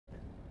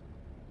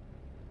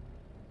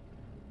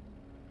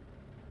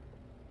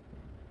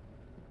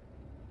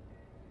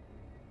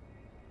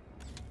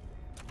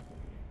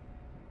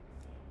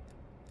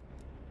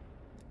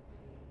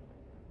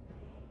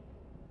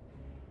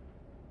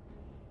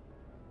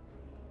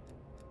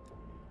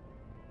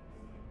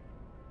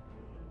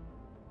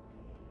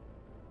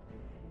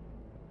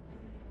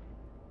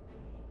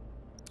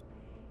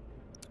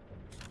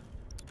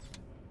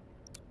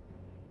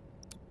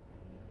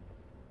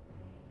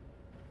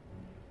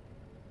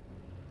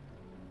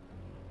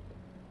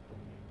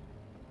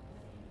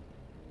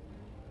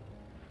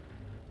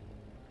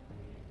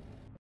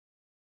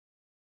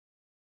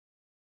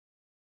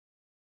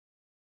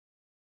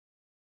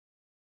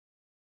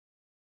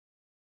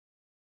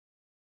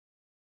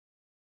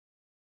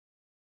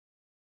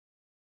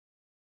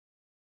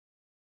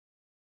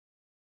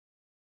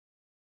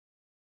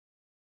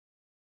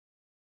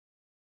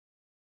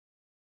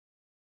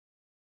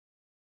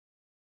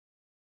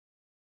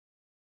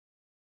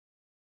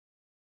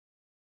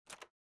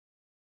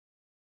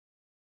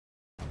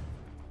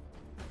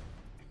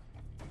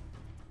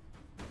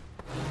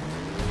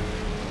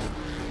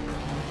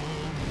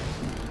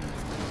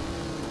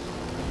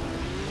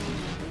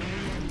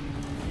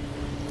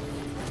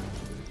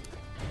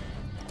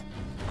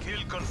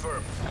Kill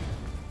confirmed.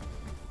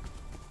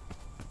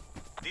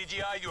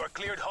 DGI, you are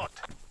cleared hot.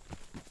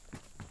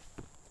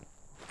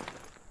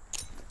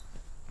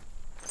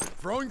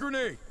 Throwing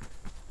grenade.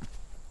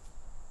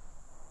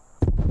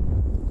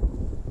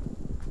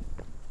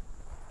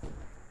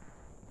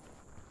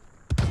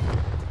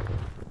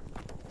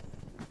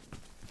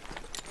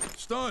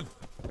 Stun.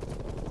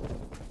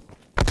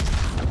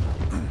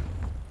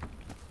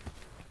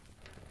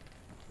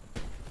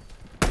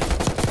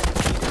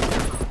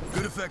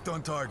 Good effect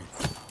on target.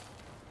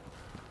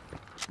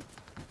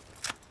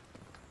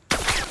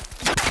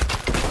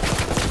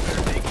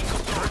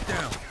 Mark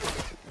down.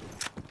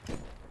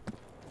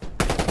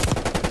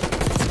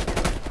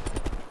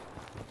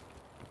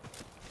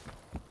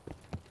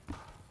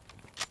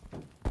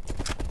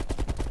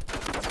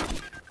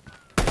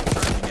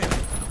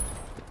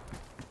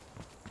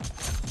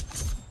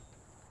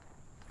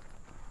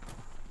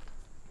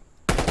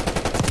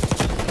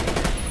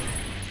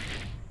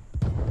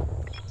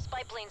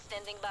 Plane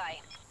standing by.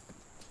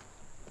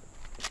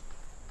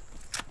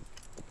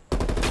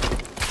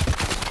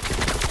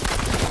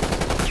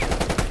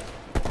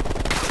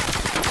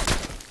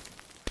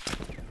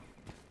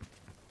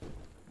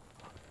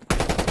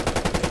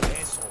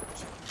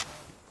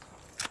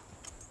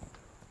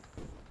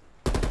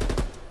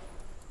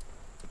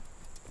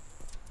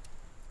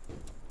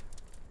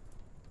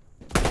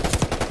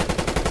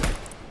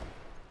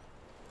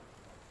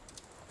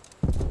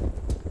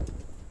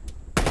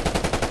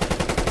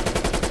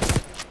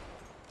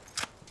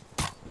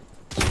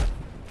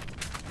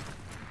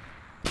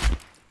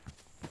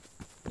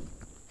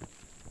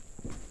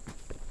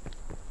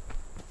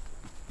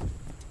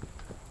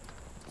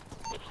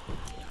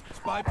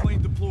 Spy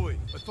plane deployed.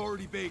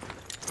 Authority Baker.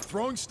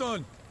 Throwing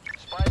stun.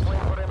 Spy plane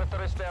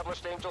perimeter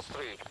established, Angels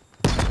 3.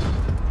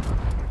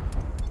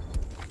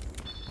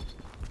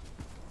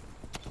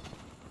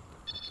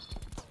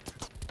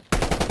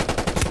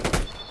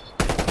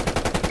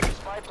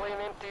 Spy plane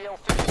MTL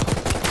 50.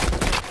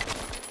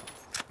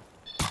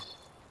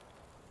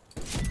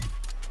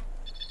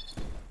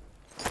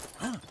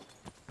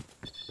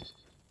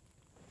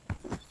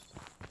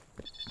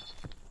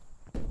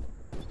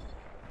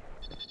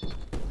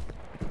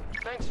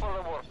 Thanks for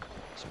the work.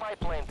 Spy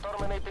plane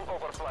terminating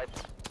overflight.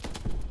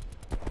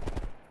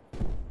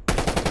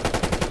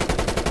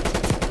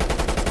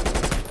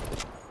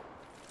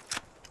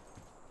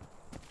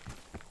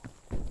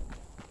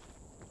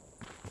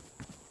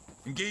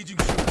 Engaging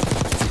shooters.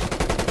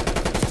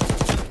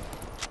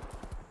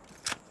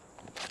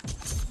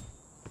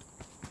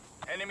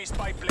 Enemy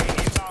spy plane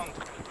inbound.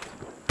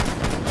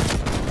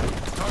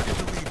 Target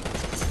deleted.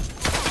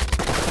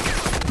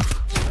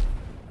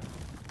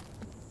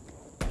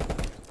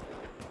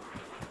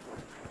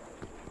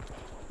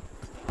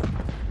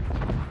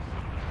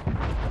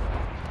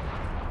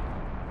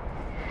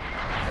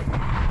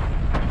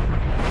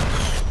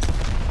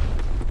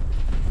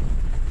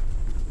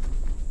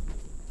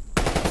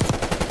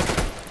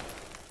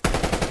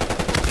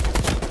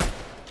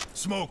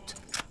 Smoked.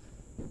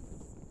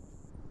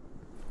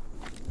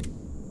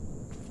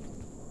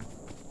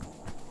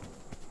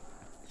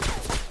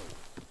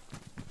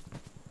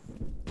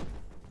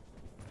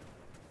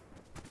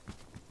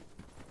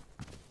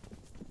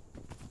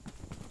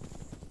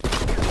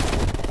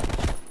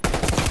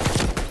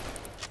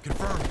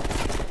 Confirmed.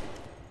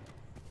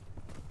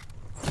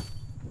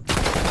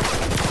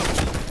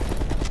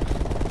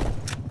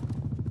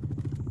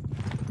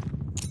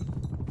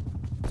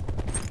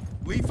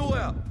 Lethal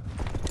out.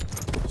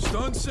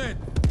 Stun sent.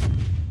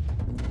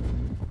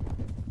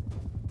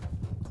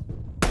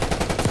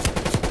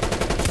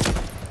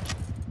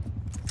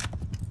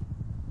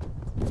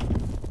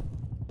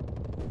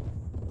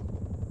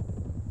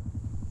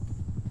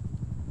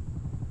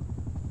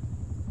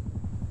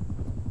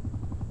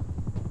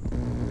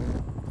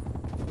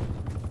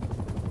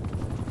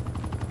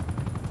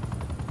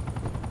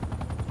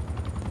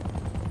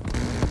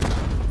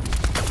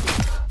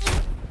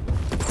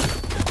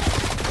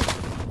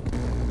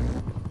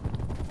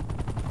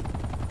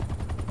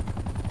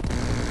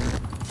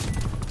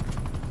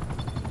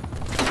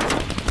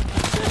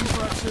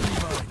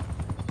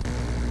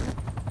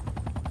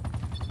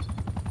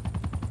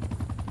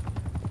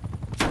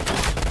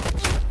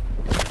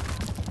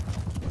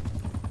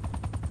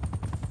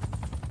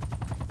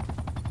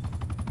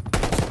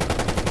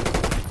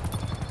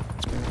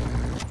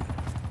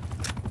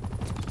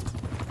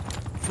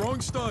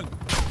 Throwing stun.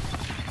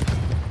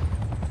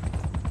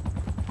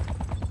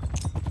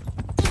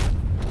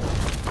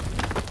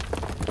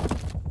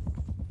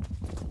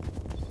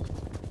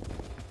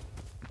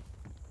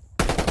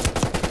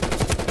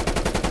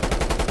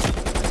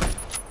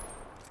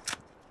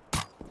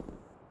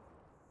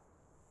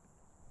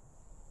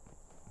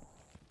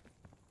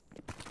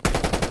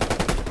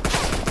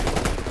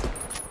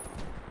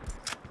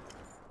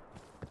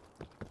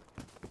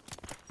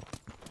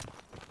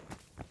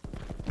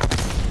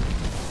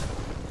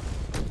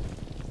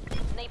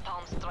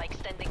 Napalm strike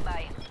standing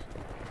by.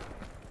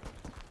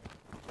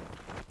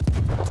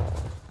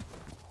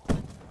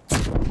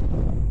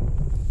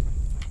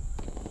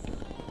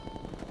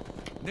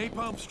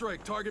 Napalm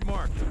strike, target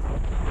marked.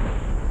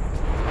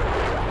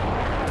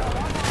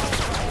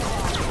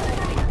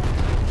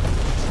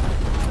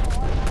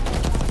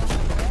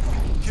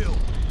 Kill.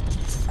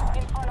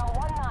 Inferno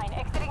 1-9,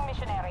 exiting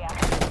mission area.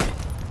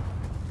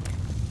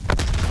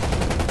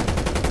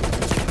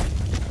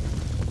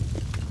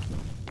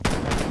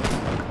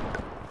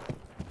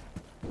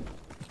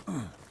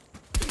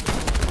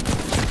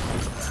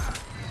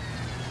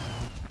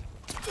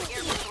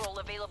 Air control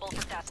available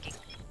for tasking.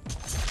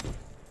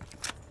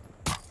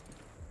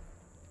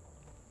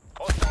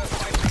 Hostile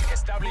spy plane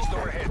established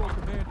overhead. Control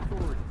command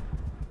authority.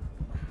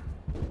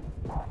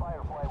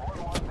 Firefly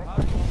 1-1 victory.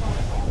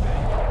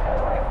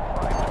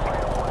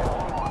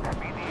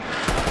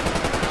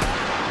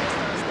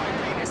 Hostile spy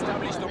plane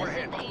established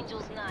overhead.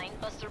 Angels 9,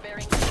 Buster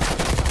bearing. Spy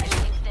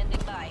plane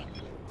standing by.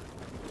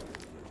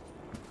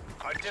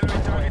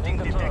 Artillery targeting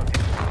detected.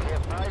 We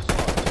have eyes on.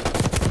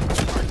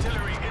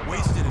 Artillery inbound.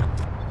 Wasted it.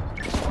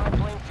 Spy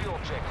plane fuel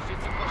check,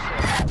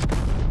 50%.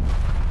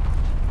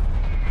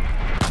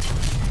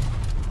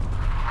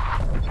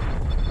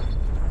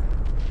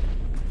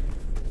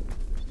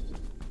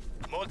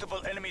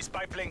 Multiple enemy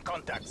spy plane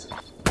contacts.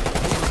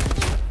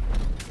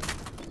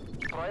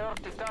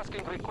 Priority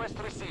tasking request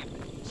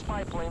received.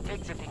 Spy plane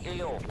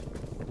exiting AO.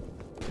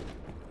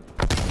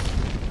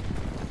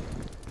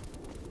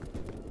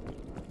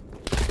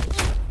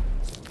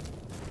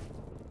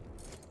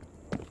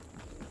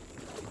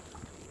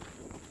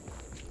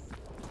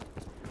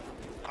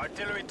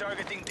 Artillery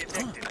targeting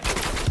detected.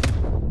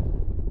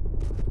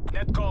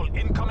 Net call,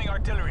 incoming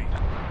artillery.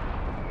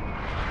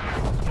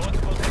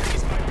 Multiple enemy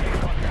spy plane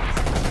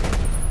contacts.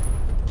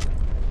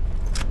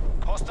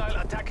 Hostile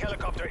attack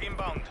helicopter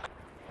inbound.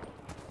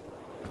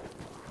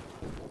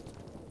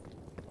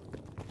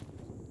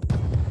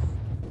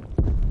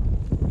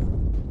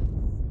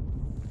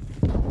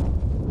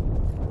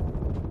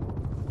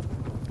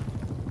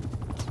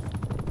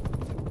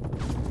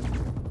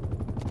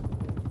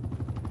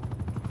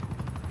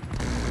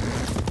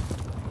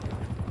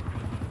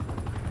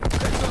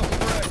 Heads up,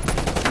 Brett.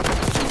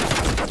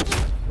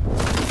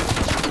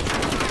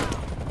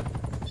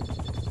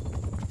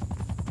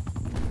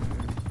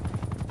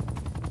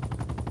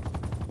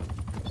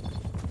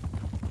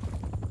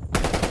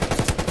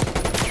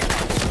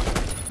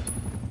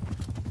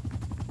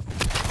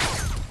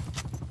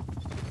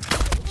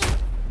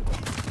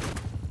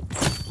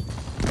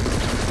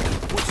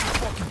 What's your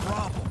fucking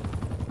problem?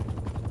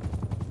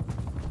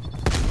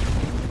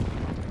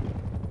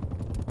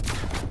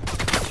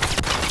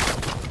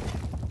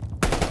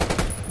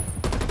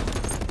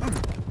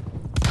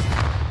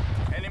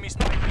 Enemy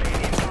spy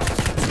plane inbound.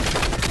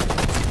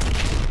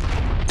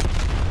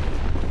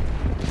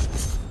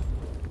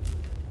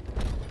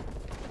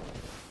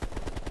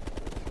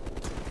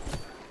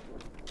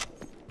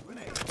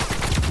 Grenade.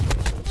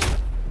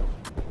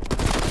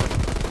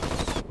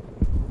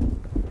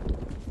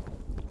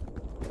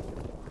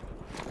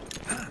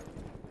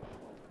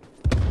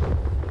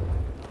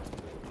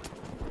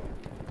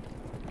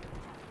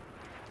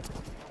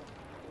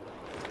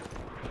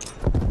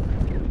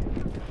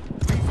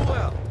 Lethal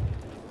out.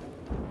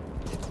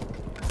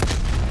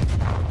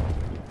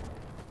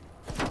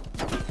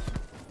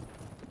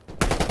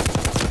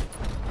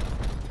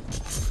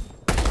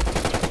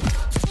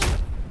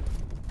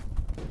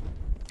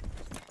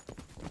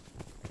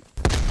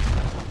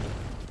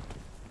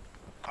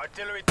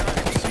 Artillery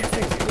targeting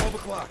detected. 12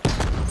 o'clock.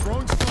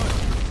 Throwing stun.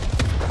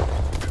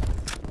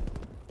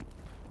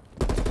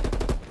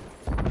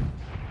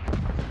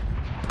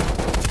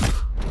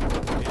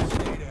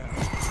 Stay down.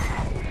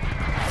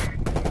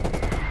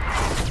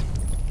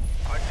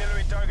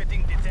 Artillery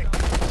targeting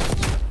detected.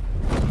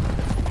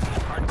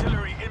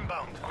 Artillery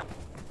inbound.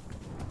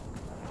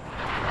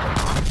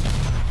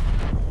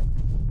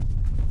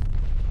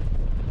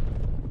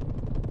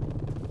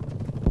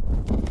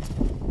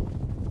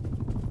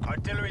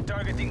 Artillery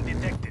targeting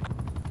detected.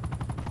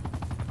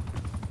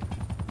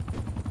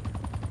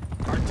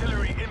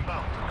 Artillery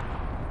inbound.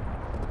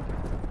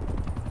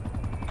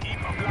 Keep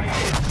applying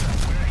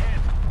pressure. We're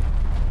ahead.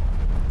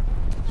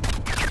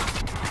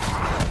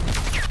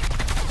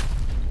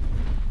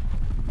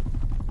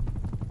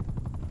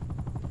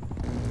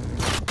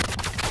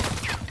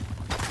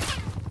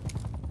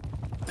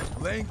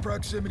 Laying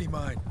proximity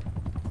mine.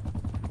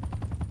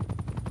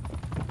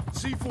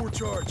 C4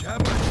 charge.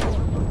 Have it.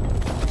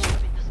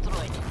 Been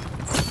destroyed.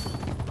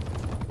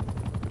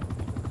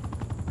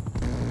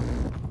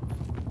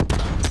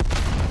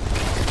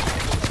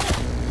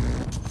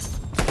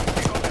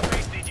 Take off the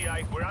base, DGI.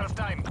 We're out of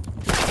time.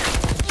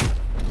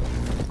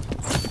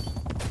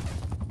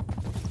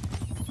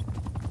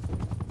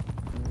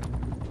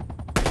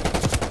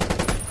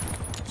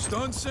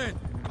 Stun sent.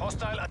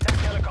 Hostile attack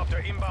helicopter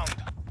inbound.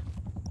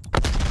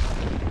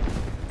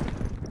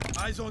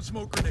 Eyes on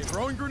smoke grenade.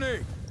 Throwing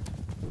grenade.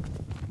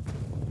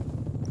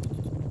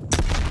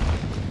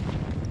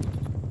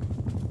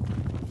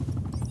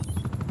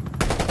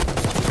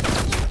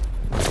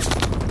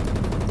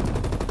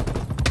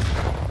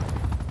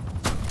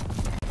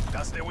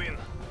 That's the win.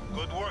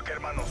 Good work,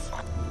 hermanos.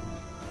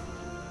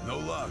 No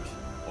luck,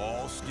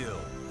 all skill.